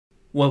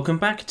Welcome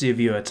back, dear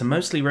viewer, to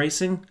Mostly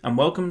Racing, and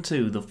welcome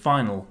to the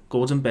final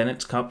Gordon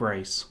Bennett Cup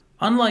race.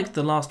 Unlike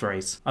the last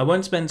race, I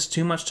won't spend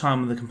too much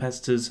time on the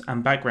competitors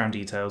and background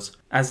details,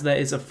 as there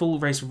is a full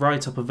race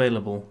write-up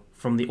available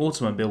from the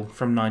automobile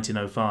from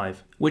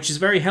 1905, which is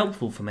very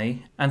helpful for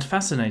me and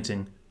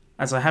fascinating,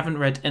 as I haven't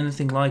read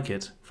anything like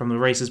it from the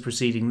races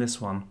preceding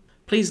this one.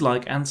 Please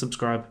like and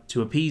subscribe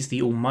to appease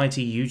the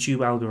almighty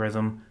YouTube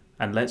algorithm,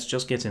 and let's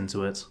just get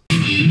into it.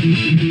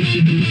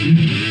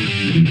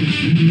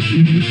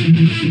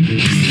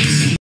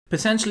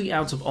 Potentially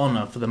out of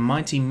honour for the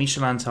mighty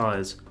Michelin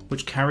tyres,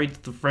 which carried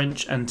the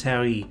French and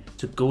Thierry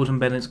to Gordon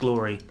Bennett's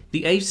glory,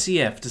 the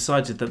ACF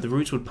decided that the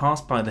route would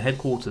pass by the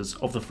headquarters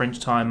of the French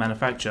tyre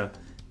manufacturer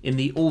in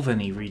the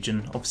Auvergne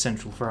region of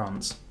central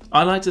France.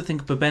 I like to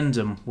think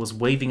Bibendum was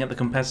waving at the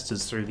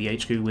competitors through the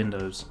HQ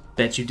windows.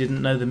 Bet you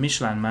didn't know the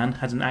Michelin man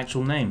had an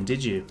actual name,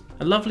 did you?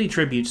 A lovely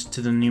tribute to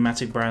the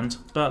pneumatic brand,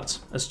 but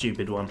a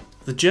stupid one.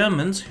 The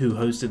Germans, who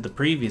hosted the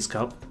previous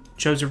cup,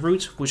 chose a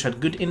route which had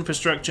good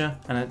infrastructure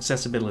and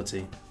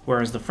accessibility,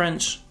 whereas the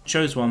French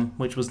chose one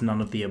which was none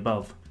of the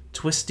above.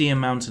 Twisty and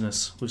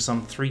mountainous, with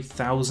some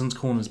 3,000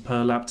 corners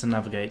per lap to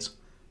navigate,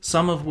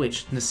 some of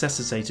which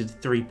necessitated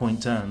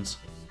 3-point turns.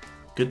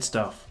 Good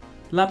stuff.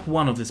 Lap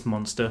 1 of this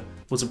monster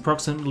was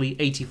approximately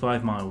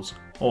 85 miles,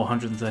 or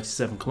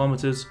 137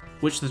 kilometers,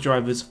 which the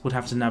drivers would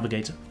have to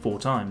navigate 4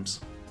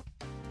 times.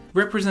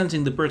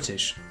 Representing the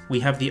British, we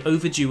have the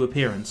overdue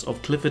appearance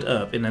of Clifford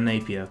Earp in a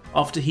Napier,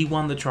 after he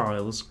won the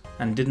trials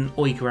and didn't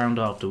oik around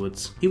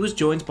afterwards. He was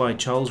joined by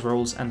Charles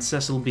Rolls and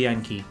Cecil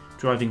Bianchi,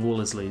 driving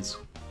Wallersleys.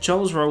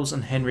 Charles Rolls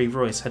and Henry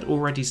Royce had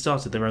already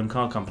started their own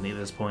car company at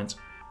this point,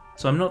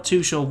 so I'm not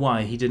too sure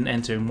why he didn't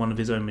enter in one of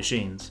his own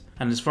machines,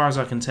 and as far as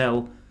I can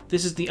tell,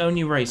 this is the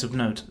only race of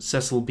note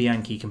Cecil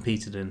Bianchi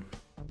competed in.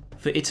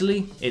 For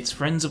Italy, it's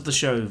friends of the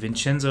show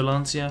Vincenzo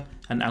Lancia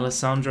and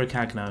Alessandro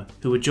Cagno,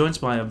 who were joined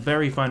by a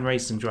very fine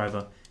racing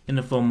driver in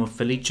the form of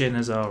Felice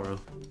Nazzaro.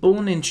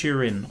 Born in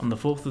Turin on the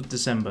 4th of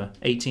December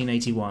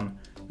 1881,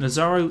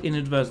 Nazzaro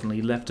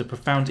inadvertently left a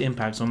profound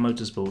impact on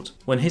motorsport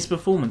when his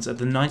performance at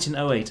the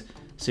 1908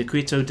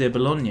 Circuito de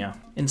Bologna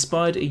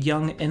inspired a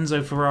young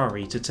Enzo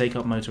Ferrari to take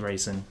up motor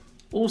racing.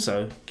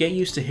 Also, get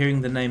used to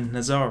hearing the name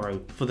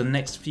Nazzaro for the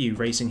next few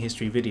racing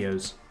history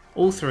videos.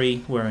 All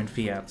 3 were in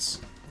Fiats.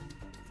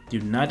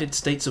 United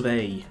States of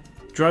A.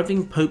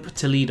 Driving Pope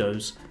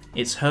Toledo's,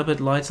 it's Herbert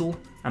Lytle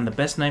and the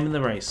best name in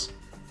the race,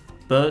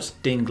 Bert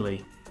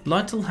Dingley.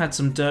 Lytle had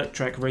some dirt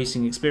track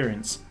racing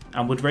experience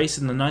and would race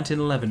in the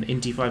 1911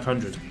 Indy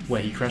 500,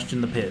 where he crashed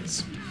in the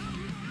pits.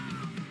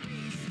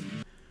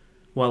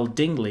 While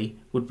Dingley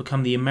would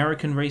become the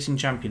American racing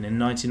champion in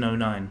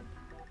 1909.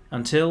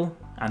 Until,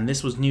 and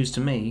this was news to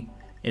me,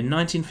 in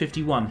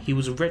 1951 he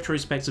was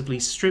retrospectively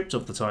stripped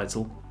of the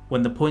title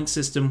when the point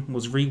system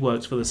was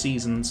reworked for the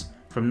seasons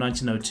from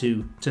 1902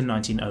 to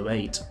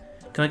 1908.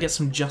 Can I get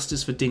some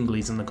justice for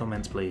Dingleys in the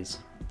comments, please?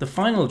 The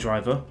final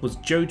driver was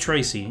Joe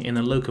Tracy in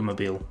a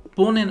Locomobile.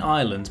 Born in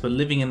Ireland but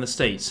living in the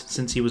States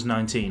since he was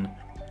 19,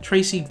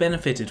 Tracy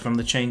benefited from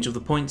the change of the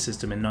point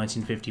system in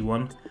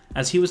 1951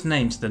 as he was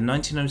named the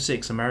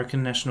 1906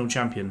 American National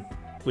Champion,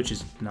 which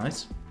is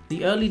nice.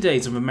 The early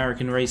days of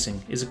American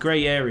racing is a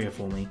grey area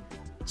for me,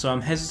 so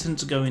I'm hesitant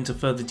to go into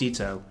further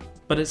detail,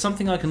 but it's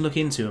something I can look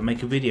into and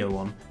make a video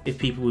on if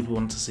people would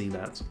want to see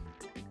that.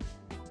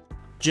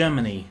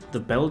 Germany, the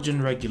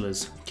Belgian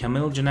regulars,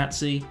 Camille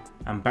Janazzi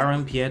and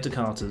Baron Pierre de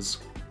Carters.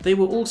 They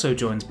were also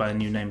joined by a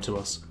new name to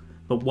us,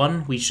 but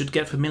one we should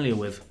get familiar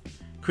with,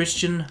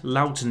 Christian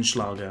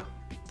Lautenschlager.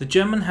 The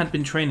German had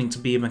been training to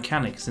be a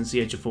mechanic since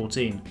the age of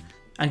 14,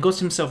 and got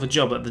himself a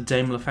job at the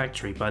Daimler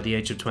factory by the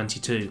age of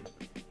 22.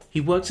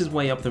 He worked his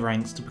way up the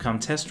ranks to become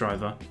test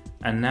driver,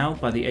 and now,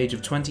 by the age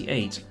of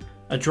 28,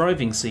 a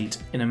driving seat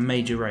in a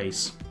major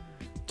race.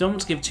 Don't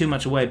want to give too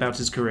much away about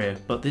his career,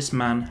 but this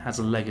man has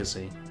a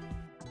legacy.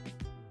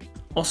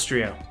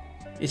 Austria.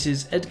 It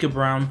is Edgar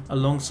Braun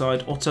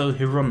alongside Otto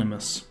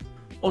Hieronymus.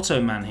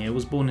 Otto man here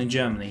was born in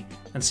Germany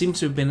and seems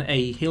to have been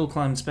a hill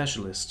climb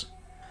specialist.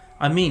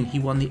 I mean, he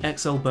won the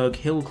Exelberg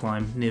hill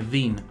climb near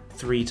Wien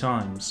 3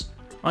 times.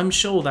 I'm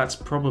sure that's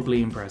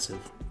probably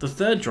impressive. The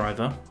third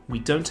driver, we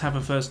don't have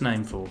a first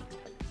name for.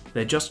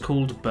 They're just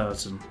called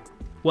Burton.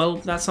 Well,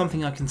 that's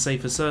something I can say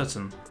for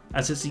certain,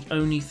 as it's the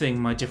only thing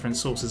my different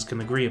sources can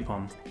agree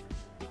upon.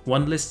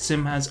 One lists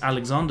him as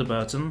Alexander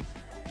Burton,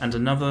 and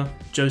another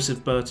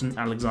Joseph Burton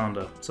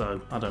Alexander,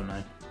 so I don't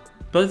know.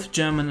 Both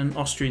German and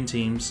Austrian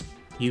teams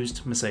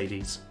used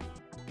Mercedes.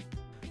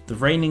 The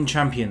reigning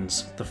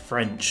champions, the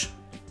French.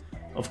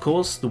 Of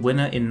course, the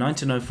winner in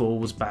 1904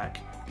 was back,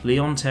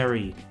 Leon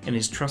Thierry in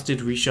his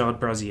trusted Richard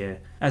Brazier,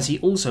 as he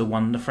also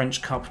won the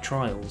French Cup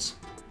trials.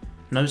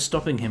 No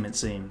stopping him, it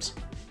seems.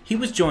 He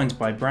was joined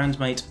by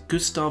brandmate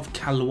Gustave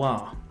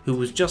Calois, who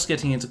was just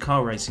getting into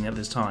car racing at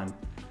this time.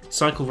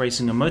 Cycle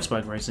racing and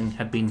motorbike racing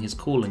had been his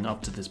calling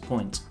up to this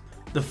point.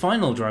 The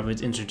final driver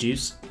to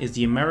introduce is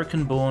the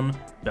American-born,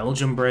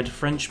 Belgian-bred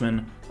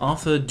Frenchman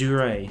Arthur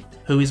Duret,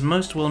 who is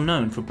most well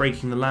known for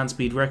breaking the land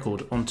speed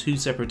record on 2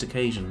 separate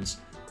occasions.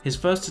 His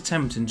first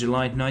attempt in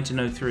July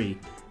 1903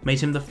 made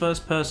him the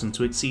first person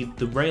to exceed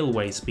the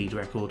railway speed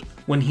record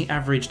when he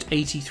averaged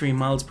 83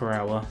 miles per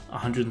hour,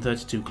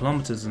 132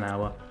 kilometers an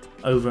hour,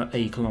 over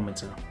a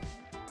kilometer.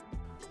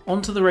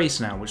 On to the race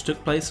now, which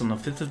took place on the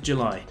 5th of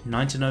July,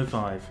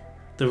 1905.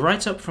 The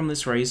write-up from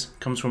this race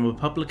comes from a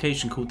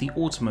publication called The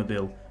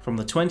Automobile from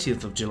the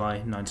 20th of July,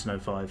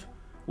 1905,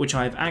 which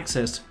I have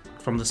accessed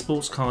from the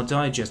Sports Car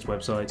Digest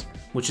website,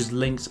 which is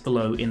linked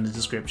below in the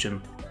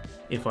description,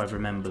 if I've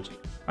remembered.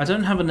 I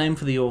don't have a name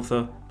for the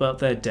author, but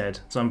they're dead,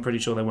 so I'm pretty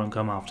sure they won't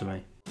come after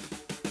me.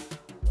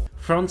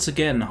 France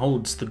again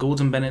holds the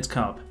Gordon Bennett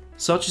Cup.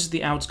 Such is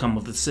the outcome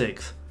of the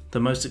 6th, the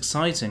most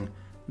exciting,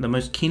 the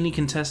most keenly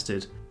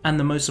contested, and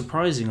the most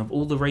surprising of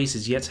all the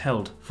races yet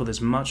held for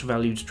this much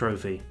valued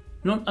trophy.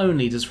 Not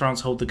only does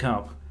France hold the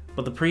cup,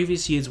 but the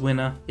previous year's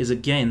winner is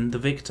again the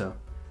victor.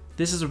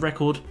 This is a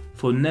record,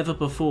 for never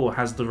before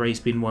has the race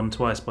been won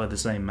twice by the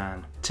same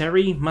man.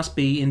 Terry must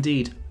be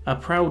indeed a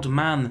proud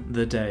man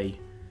the day.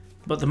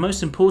 But the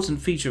most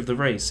important feature of the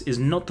race is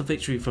not the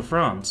victory for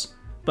France,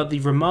 but the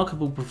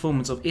remarkable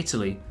performance of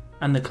Italy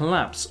and the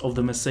collapse of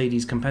the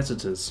Mercedes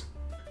competitors.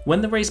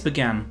 When the race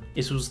began,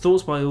 it was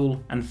thought by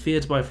all and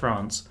feared by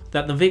France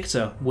that the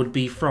victor would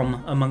be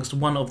from amongst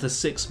one of the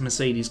 6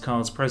 Mercedes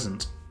cars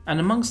present. And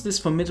amongst this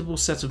formidable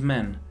set of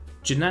men,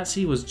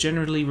 Gennazzi was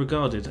generally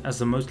regarded as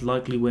the most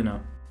likely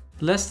winner.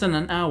 Less than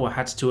an hour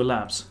had to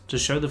elapse to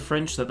show the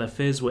French that their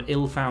fears were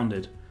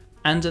ill-founded,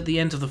 and at the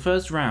end of the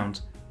first round,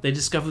 they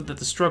discovered that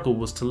the struggle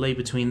was to lay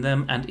between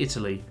them and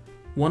Italy,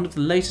 one of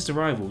the latest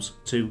arrivals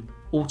to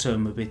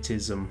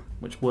automobilism,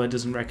 which word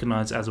doesn't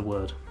recognise as a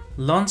word.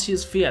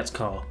 Lancia's Fiat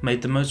car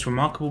made the most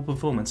remarkable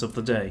performance of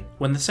the day.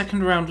 When the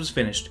second round was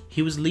finished,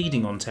 he was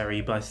leading on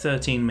Terry by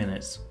 13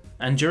 minutes,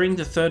 and during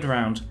the third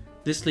round,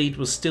 this lead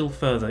was still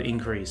further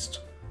increased.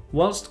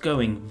 Whilst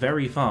going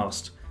very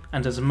fast,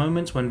 and at a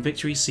moment when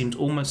victory seemed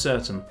almost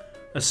certain,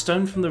 a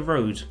stone from the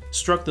road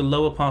struck the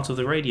lower part of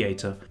the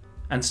radiator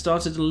and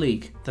started a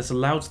leak that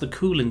allowed the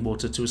cooling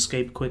water to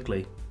escape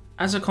quickly.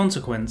 As a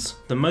consequence,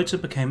 the motor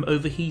became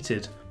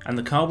overheated and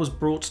the car was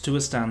brought to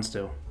a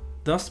standstill.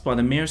 Thus, by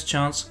the merest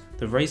chance,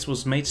 the race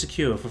was made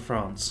secure for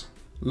France.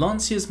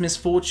 Lancia's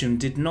misfortune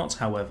did not,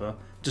 however,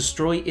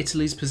 destroy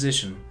Italy's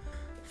position,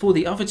 for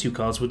the other 2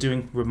 cars were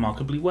doing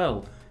remarkably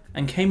well,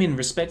 and came in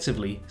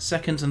respectively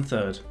 2nd and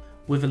 3rd,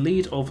 with a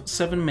lead of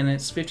 7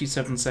 minutes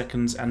 57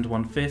 seconds and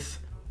 1/5,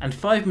 and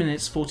 5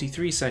 minutes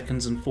 43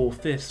 seconds and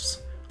 4/5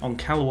 on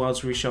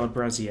Calois' Richard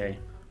Brasier.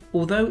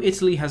 Although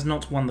Italy has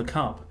not won the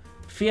cup,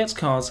 Fiat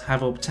cars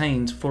have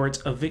obtained for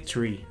it a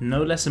victory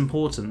no less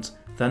important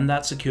than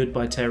that secured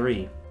by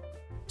Terry.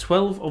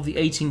 12 of the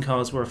 18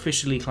 cars were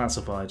officially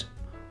classified.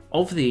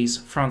 Of these,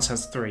 France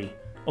has 3,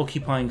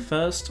 occupying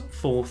 1st,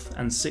 4th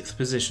and 6th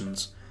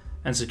positions,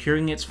 and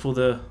securing it for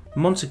the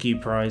Montague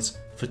Prize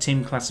for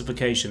team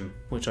classification,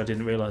 which I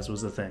didn't realise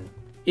was a thing.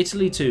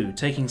 Italy too,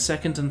 taking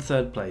 2nd and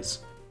 3rd place.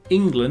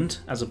 England,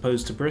 as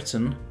opposed to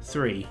Britain,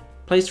 3,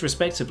 placed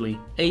respectively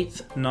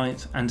 8th,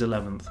 9th and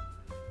 11th.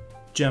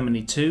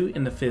 Germany 2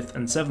 in the 5th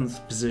and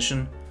 7th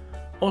position,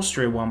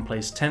 Austria 1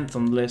 placed 10th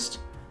on the list,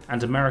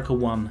 and America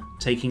 1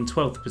 taking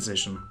 12th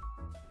position.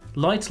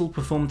 Lytle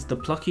performed the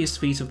pluckiest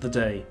feat of the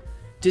day,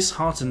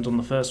 disheartened on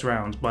the first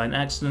round by an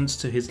accident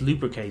to his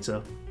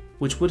lubricator,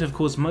 which would have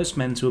caused most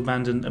men to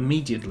abandon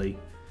immediately.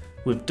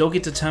 With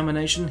dogged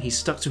determination, he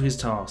stuck to his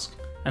task,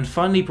 and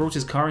finally brought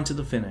his car into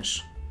the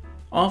finish.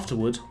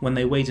 Afterward, when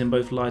they weighed in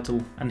both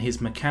Lytle and his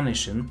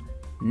mechanician,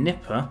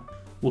 Nipper,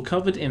 were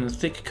covered in a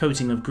thick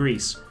coating of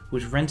grease,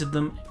 which rendered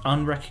them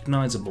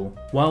unrecognisable,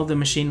 while the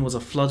machine was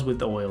aflood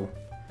with oil.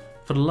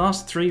 For the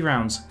last 3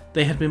 rounds,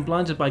 they had been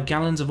blinded by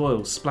gallons of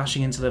oil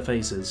splashing into their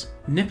faces.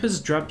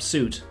 Nipper's drab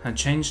suit had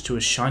changed to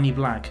a shiny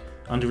black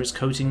under its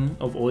coating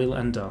of oil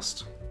and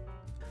dust.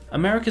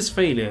 America's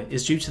failure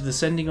is due to the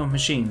sending of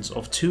machines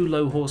of too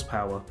low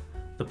horsepower,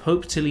 the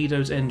Pope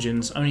Toledo's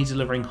engines only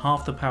delivering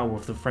half the power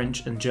of the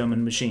French and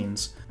German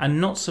machines,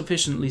 and not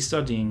sufficiently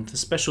studying the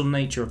special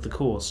nature of the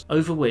course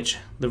over which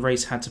the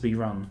race had to be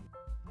run.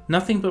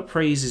 Nothing but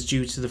praise is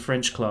due to the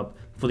French club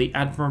for the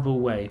admirable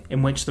way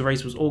in which the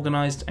race was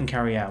organised and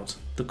carried out.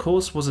 The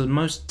course was a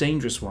most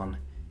dangerous one,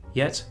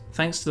 yet,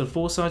 thanks to the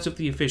foresight of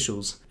the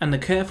officials and the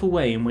careful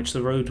way in which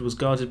the road was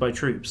guarded by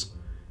troops,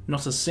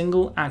 not a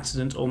single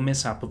accident or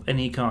mishap of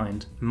any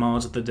kind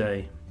marred the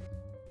day.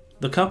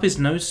 The cup is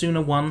no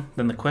sooner won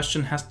than the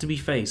question has to be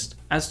faced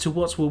as to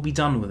what will be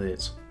done with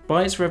it.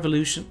 By its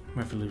resolution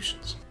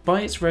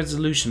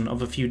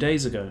of a few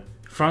days ago,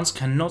 France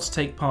cannot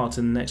take part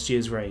in the next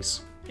year's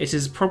race. It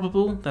is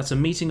probable that a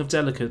meeting of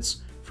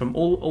delegates from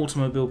all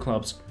automobile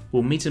clubs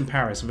will meet in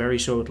Paris very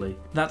shortly,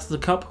 that the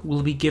cup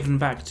will be given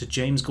back to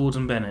James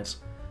Gordon Bennett,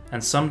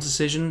 and some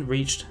decision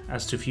reached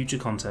as to future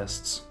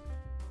contests.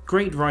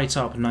 Great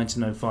write-up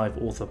 1905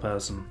 author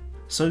person.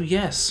 So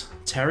yes,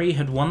 Terry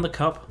had won the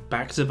cup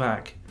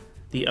back-to-back,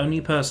 the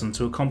only person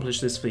to accomplish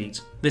this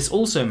feat. This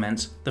also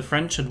meant the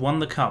French had won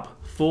the cup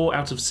 4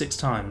 out of 6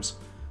 times,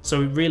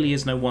 so it really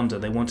is no wonder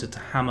they wanted to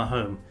hammer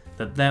home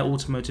that their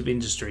automotive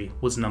industry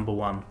was number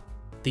 1.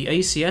 The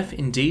ACF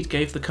indeed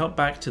gave the cup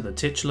back to the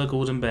titular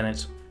Gordon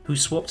Bennett, who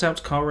swapped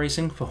out car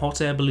racing for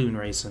hot air balloon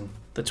racing.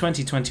 The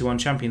 2021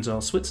 champions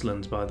are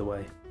Switzerland, by the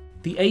way.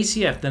 The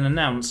ACF then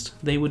announced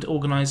they would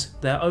organise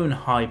their own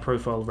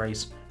high-profile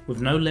race,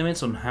 with no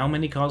limit on how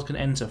many cars can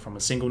enter from a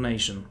single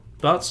nation.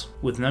 But,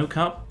 with no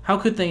cup, how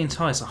could they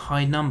entice a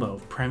high number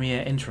of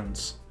premier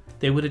entrants?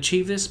 They would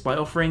achieve this by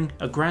offering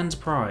a grand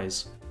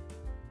prize.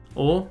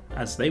 Or,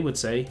 as they would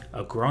say,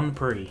 a Grand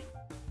Prix.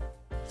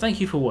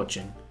 Thank you for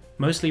watching.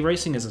 Mostly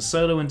Racing is a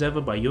solo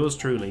endeavour by yours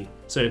truly,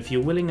 so if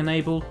you're willing and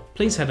able,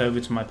 please head over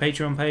to my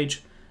Patreon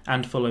page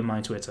and follow my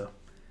Twitter.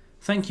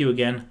 Thank you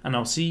again, and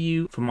I'll see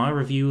you for my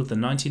review of the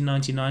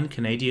 1999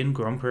 Canadian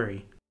Grand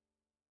Prix.